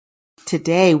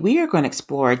Today, we are going to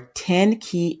explore 10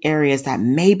 key areas that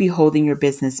may be holding your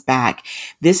business back.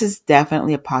 This is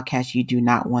definitely a podcast you do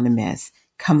not want to miss.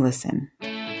 Come listen.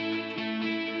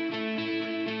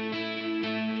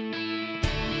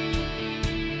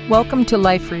 Welcome to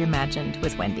Life Reimagined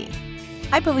with Wendy.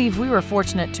 I believe we were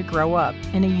fortunate to grow up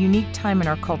in a unique time in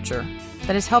our culture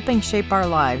that is helping shape our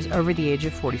lives over the age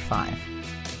of 45.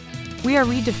 We are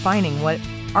redefining what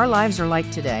our lives are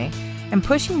like today and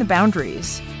pushing the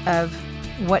boundaries of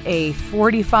what a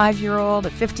 45-year-old,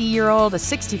 a 50-year-old, a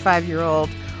 65-year-old,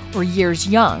 or years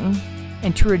young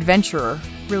and true adventurer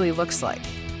really looks like.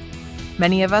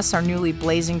 Many of us are newly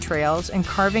blazing trails and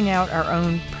carving out our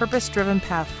own purpose-driven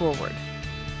path forward.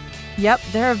 Yep,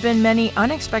 there have been many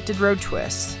unexpected road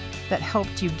twists that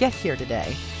helped you get here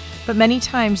today, but many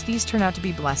times these turn out to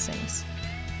be blessings.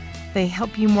 They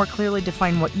help you more clearly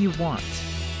define what you want.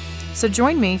 So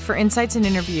join me for insights and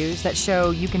interviews that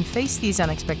show you can face these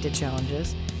unexpected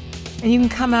challenges and you can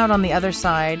come out on the other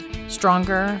side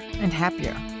stronger and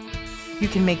happier. You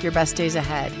can make your best days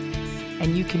ahead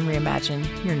and you can reimagine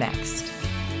your next.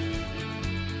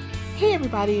 Hey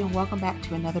everybody, and welcome back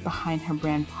to another Behind Her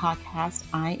Brand podcast.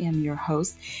 I am your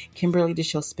host, Kimberly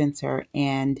Deshill Spencer,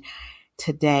 and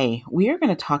today we are going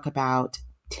to talk about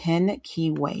 10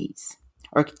 key ways,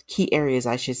 or key areas,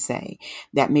 I should say,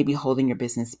 that may be holding your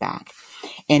business back.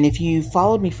 And if you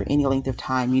followed me for any length of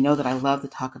time, you know that I love to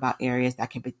talk about areas that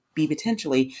can be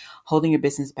potentially holding your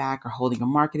business back or holding your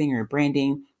marketing or your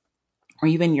branding or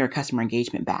even your customer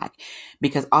engagement back.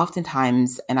 Because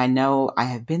oftentimes, and I know I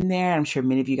have been there, I'm sure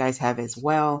many of you guys have as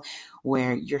well,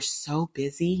 where you're so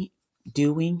busy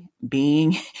doing,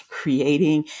 being,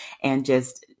 creating, and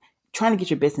just trying to get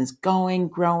your business going,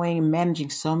 growing, managing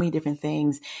so many different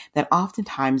things that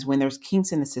oftentimes when there's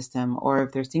kinks in the system or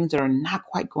if there's things that are not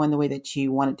quite going the way that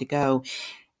you want it to go,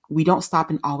 we don't stop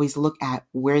and always look at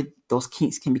where those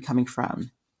kinks can be coming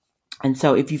from. And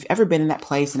so if you've ever been in that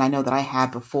place, and I know that I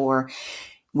have before,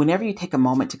 whenever you take a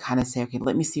moment to kind of say, okay,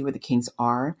 let me see where the kinks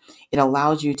are, it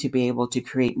allows you to be able to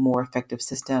create more effective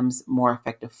systems, more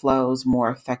effective flows, more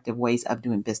effective ways of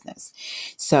doing business.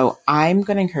 So I'm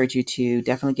going to encourage you to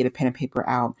definitely get a pen and paper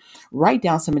out, write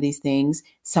down some of these things.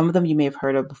 Some of them you may have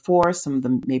heard of before, some of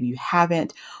them maybe you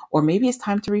haven't, or maybe it's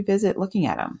time to revisit looking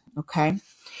at them. Okay.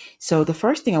 So the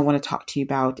first thing I want to talk to you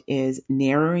about is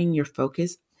narrowing your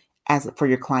focus for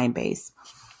your client base.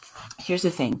 Here's the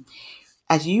thing.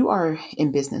 As you are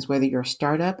in business, whether you're a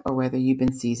startup or whether you've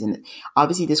been seasoned,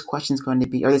 obviously this question is going to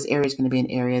be, or this area is going to be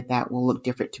an area that will look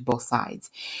different to both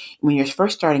sides. When you're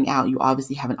first starting out, you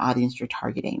obviously have an audience you're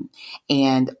targeting.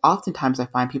 And oftentimes I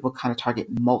find people kind of target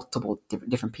multiple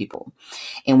different people.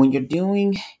 And when you're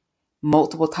doing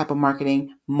multiple type of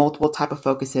marketing, multiple type of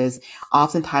focuses,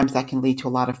 oftentimes that can lead to a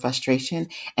lot of frustration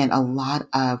and a lot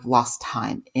of lost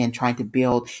time in trying to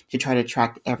build to try to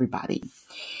attract everybody.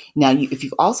 Now, if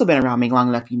you've also been around me long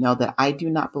enough, you know that I do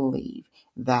not believe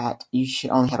that you should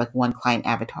only have like one client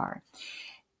avatar.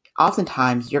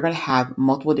 Oftentimes, you're going to have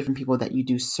multiple different people that you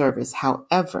do service.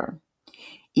 However,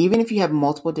 even if you have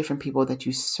multiple different people that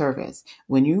you service,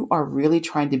 when you are really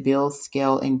trying to build,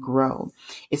 scale, and grow,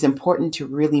 it's important to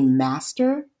really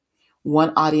master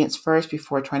one audience first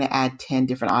before trying to add 10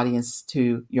 different audiences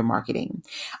to your marketing.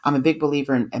 I'm a big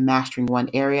believer in mastering one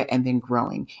area and then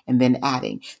growing and then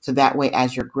adding. So that way,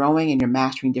 as you're growing and you're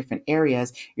mastering different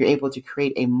areas, you're able to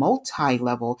create a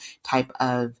multi-level type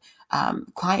of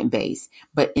client base.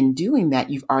 But in doing that,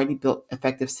 you've already built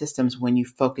effective systems when you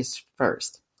focus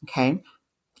first. Okay.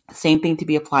 Same thing to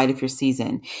be applied if you're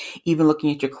seasoned. Even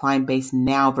looking at your client base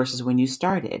now versus when you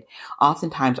started.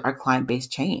 Oftentimes our client base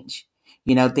change.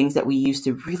 You know, things that we used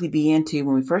to really be into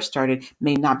when we first started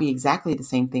may not be exactly the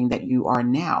same thing that you are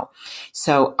now.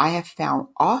 So I have found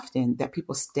often that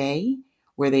people stay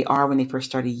where they are when they first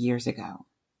started years ago.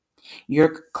 Your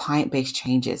client base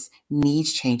changes,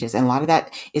 needs changes, and a lot of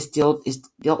that is dealt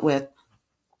with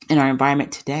in our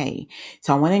environment today.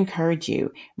 So I want to encourage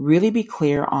you, really be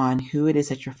clear on who it is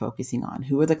that you're focusing on.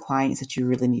 Who are the clients that you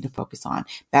really need to focus on?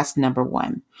 That's number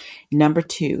one. Number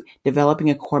two,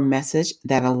 developing a core message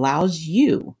that allows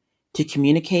you to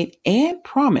communicate and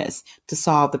promise to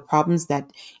solve the problems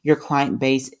that your client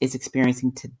base is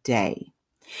experiencing today.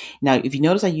 Now, if you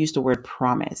notice, I used the word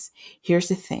promise. Here's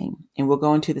the thing, and we'll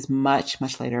go into this much,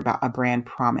 much later about a brand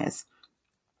promise.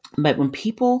 But when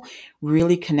people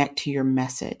really connect to your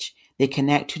message, they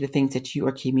connect to the things that you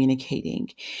are communicating,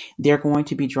 they're going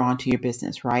to be drawn to your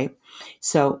business, right?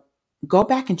 So go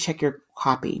back and check your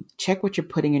copy. Check what you're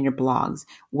putting in your blogs.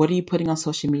 What are you putting on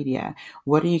social media?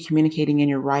 What are you communicating in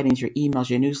your writings, your emails,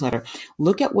 your newsletter?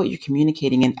 Look at what you're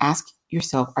communicating and ask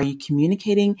yourself, are you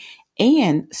communicating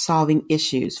and solving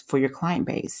issues for your client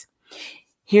base.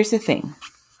 Here's the thing,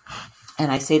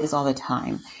 and I say this all the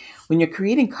time. When you're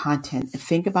creating content,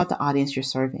 think about the audience you're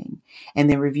serving and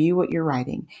then review what you're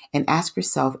writing and ask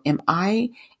yourself, am I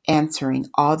answering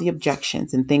all the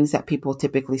objections and things that people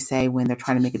typically say when they're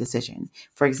trying to make a decision?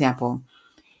 For example,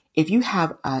 if you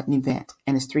have an event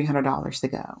and it's $300 to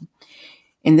go,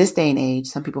 in this day and age,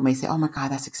 some people may say, oh my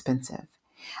God, that's expensive.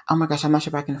 Oh my gosh, I'm not sure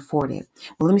if I can afford it.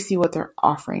 Well, let me see what they're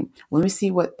offering. Let me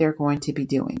see what they're going to be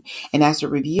doing. And as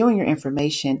you're reviewing your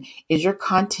information, is your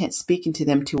content speaking to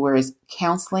them to where it's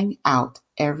canceling out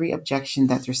every objection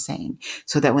that they're saying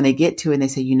so that when they get to it and they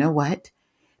say, you know what?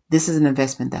 This is an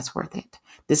investment that's worth it.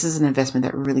 This is an investment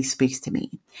that really speaks to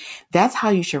me. That's how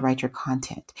you should write your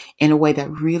content, in a way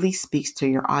that really speaks to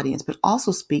your audience, but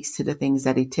also speaks to the things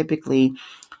that they typically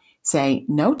say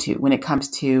no to when it comes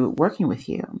to working with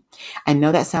you. I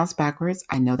know that sounds backwards.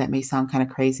 I know that may sound kind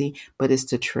of crazy, but it's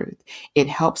the truth. It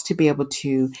helps to be able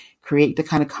to create the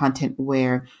kind of content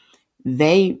where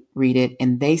they read it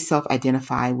and they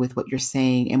self-identify with what you're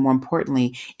saying. And more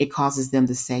importantly, it causes them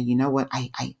to say, you know what,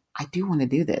 I do want to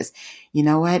do this. You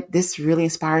know what? This really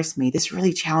inspires me. This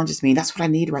really challenges me. That's what I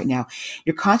need right now.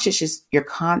 Your content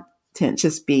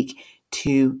should speak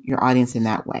to your audience in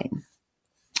that way.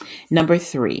 Number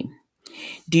 3,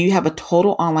 do you have a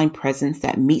total online presence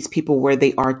that meets people where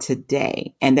they are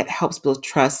today and that helps build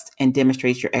trust and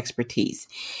demonstrates your expertise?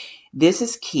 This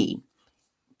is key.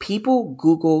 People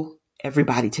Google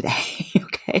everybody today,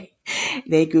 okay?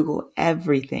 They Google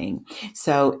everything.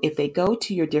 So if they go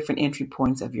to your different entry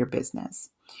points of your business,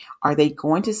 are they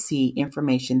going to see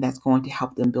information that's going to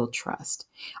help them build trust?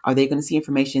 Are they going to see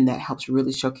information that helps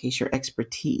really showcase your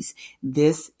expertise?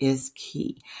 This is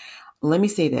key. Let me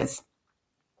say this.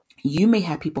 You may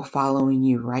have people following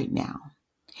you right now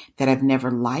that have never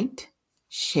liked,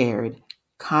 shared,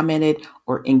 commented,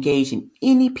 or engaged in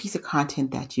any piece of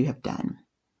content that you have done.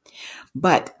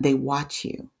 But they watch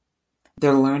you.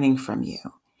 They're learning from you.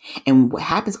 And what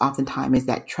happens oftentimes is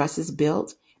that trust is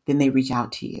built, then they reach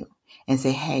out to you and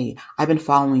say, hey, I've been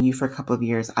following you for a couple of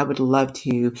years. I would love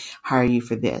to hire you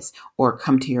for this or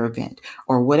come to your event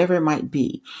or whatever it might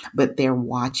be. But they're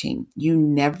watching. You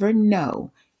never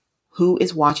know who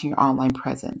is watching your online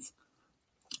presence.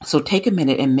 So take a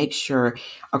minute and make sure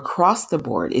across the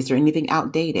board, is there anything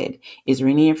outdated? Is there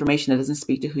any information that doesn't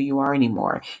speak to who you are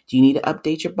anymore? Do you need to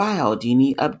update your bio? Do you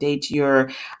need to update your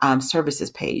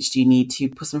services page? Do you need to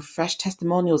put some fresh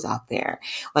testimonials out there?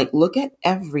 Like, look at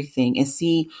everything and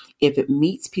see if it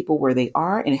meets people where they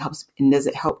are and does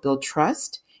it help build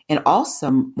trust? And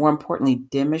also, more importantly,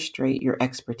 demonstrate your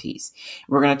expertise.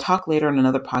 We're going to talk later in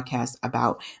another podcast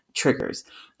about triggers.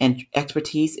 And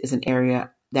expertise is an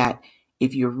area that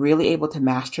if you're really able to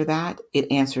master that,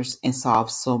 it answers and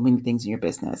solves so many things in your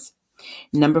business.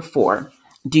 Number 4,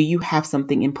 do you have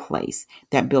something in place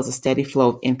that builds a steady flow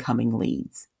of incoming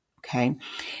leads? Okay.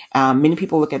 Many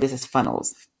people look at this as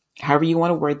funnels. However you want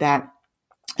to word that,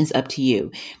 it's up to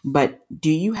you. But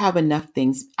do you have enough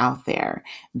things out there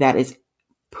that is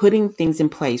putting things in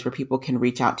place where people can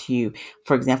reach out to you,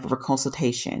 for example, for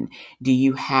consultation? Do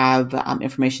you have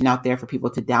information out there for people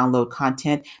to download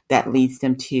content that leads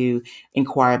them to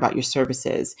inquire about your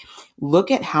services?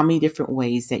 Look at how many different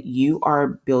ways that you are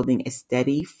building a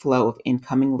steady flow of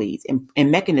incoming leads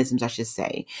and mechanisms, I should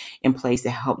say, in place to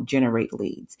help generate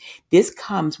leads. This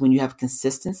comes when you have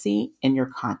consistency in your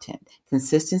content,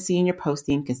 consistency in your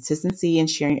posting, consistency in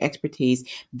sharing your expertise.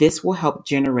 This will help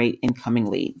generate incoming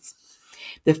leads.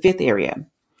 The 5th area,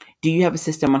 do you have a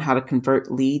system on how to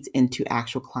convert leads into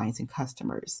actual clients and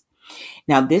customers?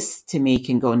 Now, this to me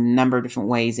can go a number of different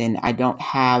ways, and I don't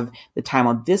have the time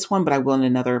on this one, but I will in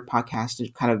another podcast to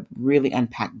kind of really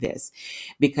unpack this,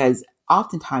 because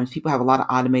oftentimes people have a lot of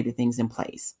automated things in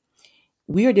place.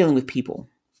 We are dealing with people.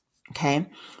 Okay.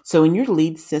 So in your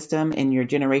lead system and your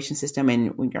generation system,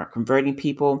 and when you're converting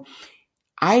people,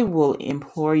 I will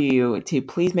implore you to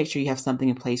please make sure you have something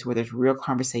in place where there's real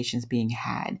conversations being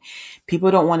had.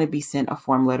 People don't want to be sent a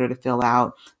form letter to fill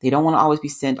out. They don't want to always be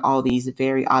sent all these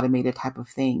very automated type of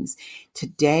things.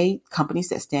 Today, companies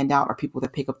that stand out are people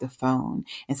that pick up the phone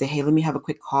and say, hey, let me have a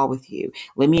quick call with you.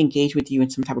 Let me engage with you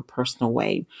in some type of personal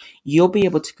way. You'll be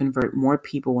able to convert more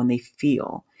people when they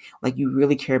feel like you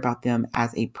really care about them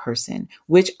as a person,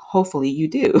 which hopefully you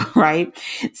do, right?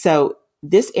 So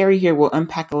this area here we'll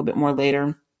unpack a little bit more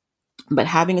later, but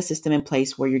having a system in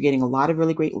place where you're getting a lot of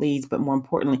really great leads, but more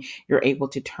importantly, you're able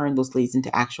to turn those leads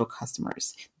into actual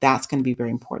customers. That's going to be very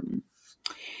important.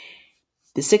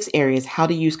 The 6th area is how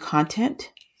to use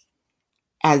content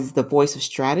as the voice of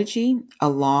strategy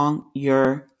along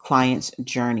your client's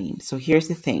journey. So here's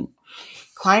the thing.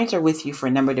 Clients are with you for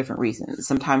a number of different reasons,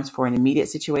 sometimes for an immediate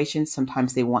situation,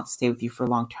 sometimes they want to stay with you for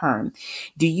long term.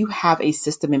 Do you have a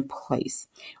system in place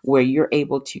where you're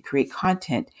able to create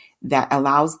content that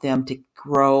allows them to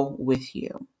grow with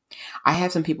you? I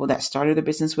have some people that started a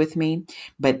business with me,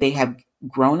 but they have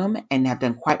grown them and have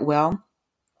done quite well.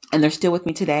 And they're still with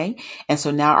me today. And so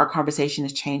now our conversation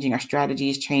is changing. Our strategy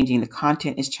is changing. The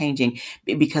content is changing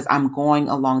because I'm going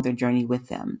along their journey with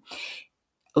them.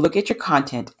 Look at your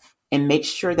content and make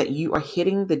sure that you are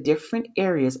hitting the different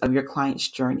areas of your client's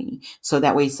journey. So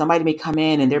that way somebody may come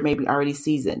in and they're maybe already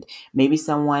seasoned. Maybe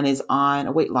someone is on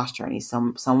a weight loss journey.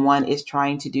 Someone is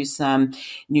trying to do some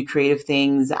new creative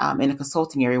things in a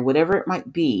consulting area, whatever it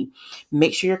might be.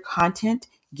 Make sure your content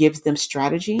gives them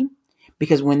strategy.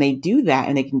 Because when they do that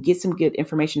and they can get some good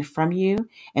information from you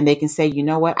and they can say, you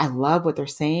know what, I love what they're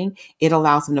saying, it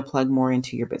allows them to plug more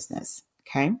into your business.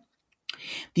 Okay.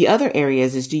 The other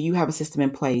areas is, do you have a system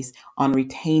in place on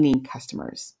retaining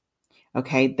customers?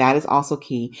 Okay. That is also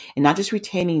key. And not just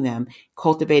retaining them,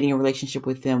 cultivating a relationship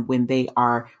with them when they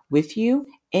are with you.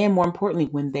 And more importantly,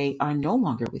 when they are no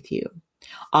longer with you.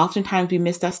 Oftentimes we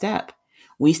miss that step.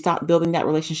 We stop building that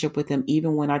relationship with them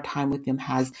even when our time with them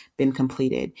has been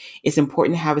completed. It's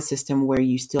important to have a system where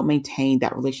you still maintain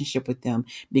that relationship with them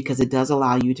because it does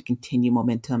allow you to continue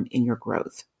momentum in your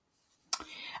growth.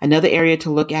 Another area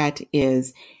to look at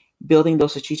is building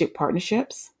those strategic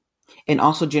partnerships and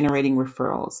also generating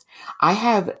referrals. I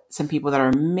have some people that are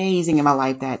amazing in my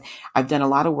life that I've done a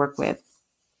lot of work with.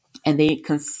 And they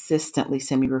consistently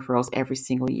send me referrals every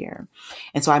single year.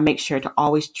 And so I make sure to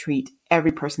always treat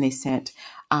every person they sent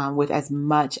with as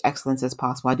much excellence as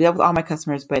possible. I do that with all my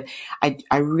customers, but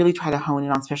I really try to hone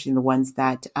in on especially the ones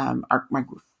that are my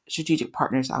strategic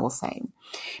partners, I will say,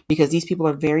 because these people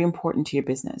are very important to your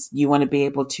business. You want to be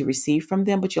able to receive from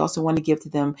them, but you also want to give to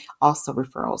them also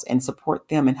referrals and support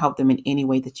them and help them in any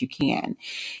way that you can.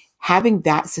 Having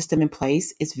that system in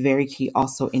place is very key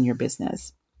also in your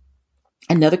business.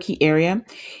 Another key area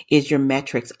is your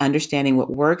metrics, understanding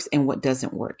what works and what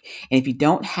doesn't work. And if you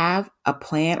don't have a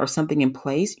plan or something in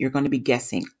place, you're going to be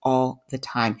guessing all the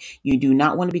time. You do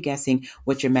not want to be guessing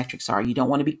what your metrics are. You don't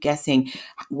want to be guessing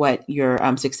what your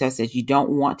success is. You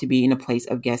don't want to be in a place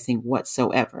of guessing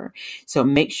whatsoever. So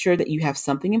make sure that you have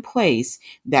something in place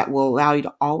that will allow you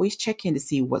to always check in to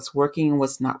see what's working and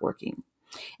what's not working.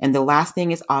 And the last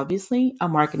thing is obviously a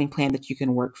marketing plan that you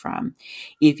can work from.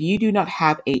 If you do not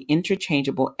have a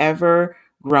interchangeable, ever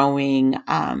growing,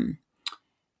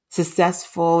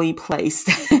 successfully placed,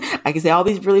 I can say all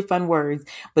these really fun words,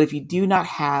 but if you do not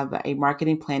have a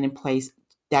marketing plan in place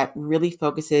that really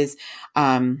focuses,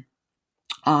 on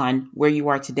where you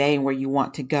are today and where you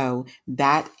want to go,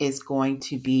 that is going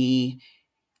to be,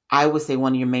 I would say,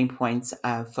 one of your main points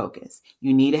of focus.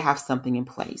 You need to have something in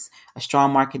place, a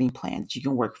strong marketing plan that you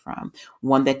can work from,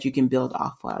 one that you can build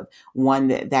off of, one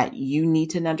that you need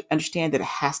to understand that it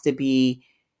has to be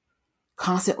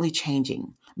constantly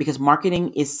changing, because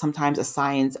marketing is sometimes a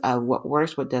science of what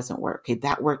works, what doesn't work. Okay,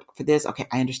 that worked for this. Okay,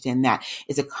 I understand that.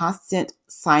 It's a constant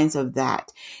science of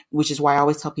that, which is why I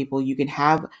always tell people you can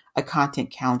have a content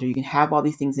calendar, you can have all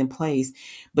these things in place,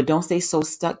 but don't stay so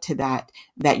stuck to that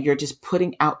you're just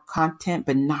putting out content,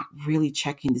 but not really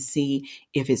checking to see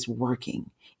if it's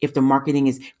working. If the marketing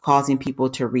is causing people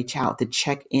to reach out, to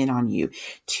check in on you,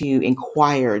 to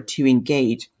inquire, to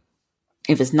engage.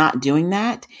 If it's not doing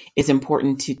that, it's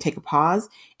important to take a pause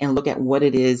and look at what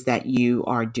it is that you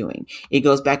are doing. It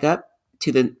goes back up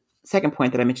to the second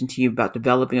point that I mentioned to you about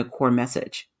developing a core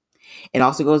message. It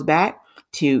also goes back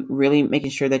to really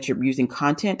making sure that you're using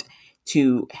content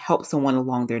to help someone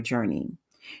along their journey.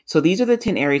 So these are the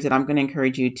 10 areas that I'm going to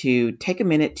encourage you to take a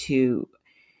minute to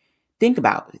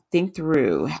think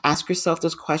through, ask yourself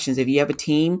those questions. If you have a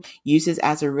team, use this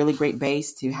as a really great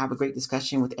base to have a great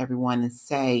discussion with everyone and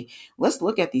say, let's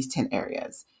look at these 10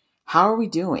 areas. How are we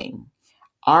doing?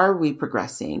 Are we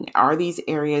progressing? Are these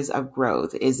areas of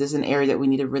growth? Is this an area that we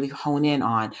need to really hone in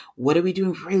on? What are we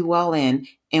doing really well in?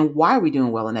 And why are we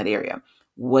doing well in that area?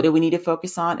 What do we need to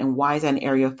focus on? And why is that an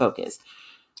area of focus?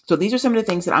 So these are some of the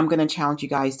things that I'm going to challenge you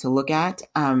guys to look at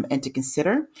and to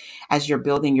consider as you're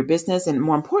building your business. And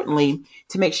more importantly,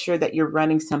 to make sure that you're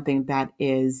running something that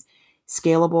is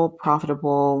scalable,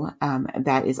 profitable,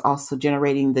 that is also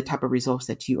generating the type of results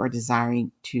that you are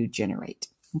desiring to generate.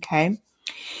 Okay.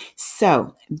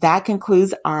 So that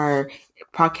concludes our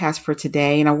podcast for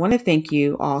today. And I want to thank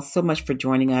you all so much for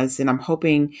joining us. And I'm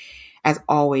hoping, as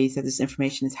always, that this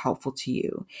information is helpful to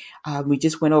you. We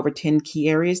just went over 10 key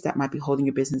areas that might be holding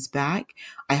your business back.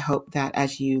 I hope that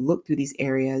as you look through these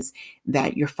areas,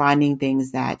 that you're finding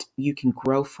things that you can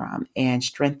grow from and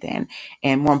strengthen.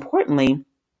 And more importantly,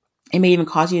 It may even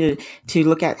cause you to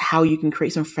look at how you can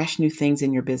create some fresh new things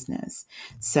in your business.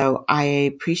 So I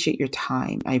appreciate your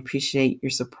time. I appreciate your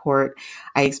support.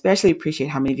 I especially appreciate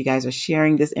how many of you guys are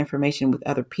sharing this information with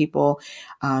other people.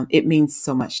 It means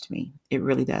so much to me. It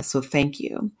really does. So thank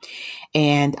you.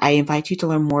 And I invite you to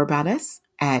learn more about us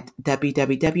at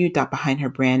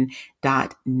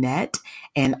www.behindherbrand.net.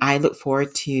 And I look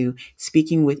forward to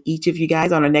speaking with each of you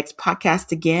guys on our next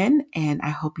podcast again. And I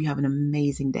hope you have an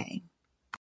amazing day.